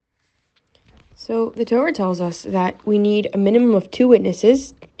So the Torah tells us that we need a minimum of 2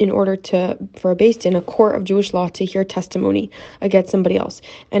 witnesses in order for a beis din, a court of Jewish law, to hear testimony against somebody else.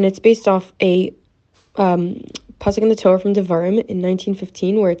 And it's based off a pasuk in the Torah from Devarim in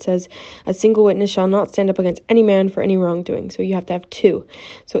 1915, where it says, "A single witness shall not stand up against any man for any wrongdoing." So you have to have 2.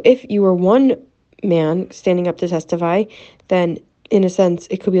 So if you were one man standing up to testify, then in a sense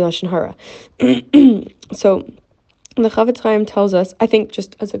it could be lashon hara. So the Chavetz Chaim tells us, I think,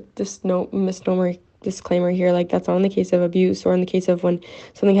 just as a misnomer disclaimer here, like that's not in the case of abuse or in the case of when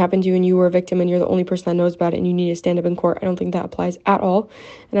something happened to you and you were a victim and you're the only person that knows about it and you need to stand up in court. I don't think that applies at all.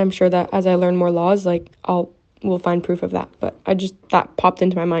 And I'm sure that as I learn more laws, we'll find proof of that. But that popped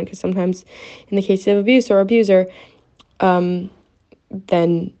into my mind because sometimes in the case of abuse or abuser, then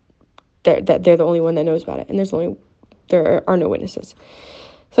they're the only one that knows about it, and there are no witnesses.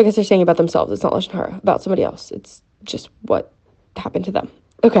 So I guess they're saying about themselves. It's not lashon hara about somebody else. It's just what happened to them.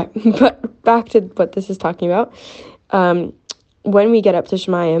 Okay, but back to what this is talking about. When we get up to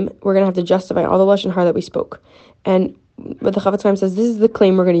Shemayim, we're going to have to justify all the lashon hara that we spoke. And what the Chavetz Chaim says, this is the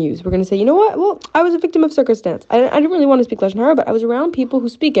claim we're going to use. We're going to say, you know what? Well, I was a victim of circumstance. I didn't really want to speak lashon hara, but I was around people who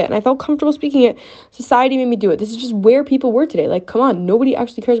speak it, and I felt comfortable speaking it. Society made me do it. This is just where people were today. Like, come on, nobody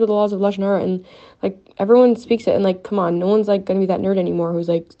actually cares about the laws of lashon hara, and like everyone speaks it. And like, come on, no one's like going to be that nerd anymore who's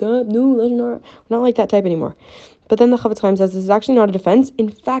like, no lashon hara. We're not like that type anymore. But then the Chavetz Chaim says this is actually not a defense. In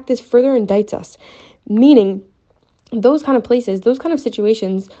fact, this further indicts us, meaning those kind of places, those kind of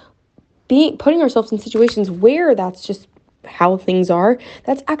situations, putting ourselves in situations where that's just how things are,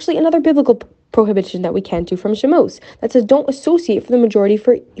 that's actually another biblical prohibition that we can't do from Shemos. That says don't associate for the majority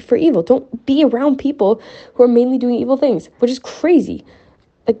for evil. Don't be around people who are mainly doing evil things, which is crazy.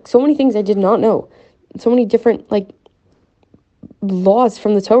 Like so many things I did not know. So many different like laws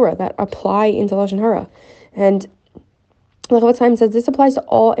from the Torah that apply into lashon hara. And the Chavetz Chaim says this applies to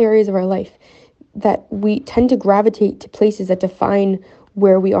all areas of our life, that we tend to gravitate to places that define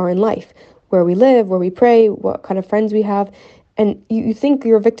where we are in life, where we live, where we pray, what kind of friends we have. And you think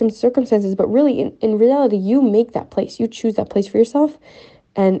you're a victim to circumstances, but really in reality, you make that place. You choose that place for yourself.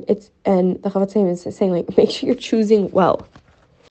 And the Chavetz Chaim is saying, like, make sure you're choosing well.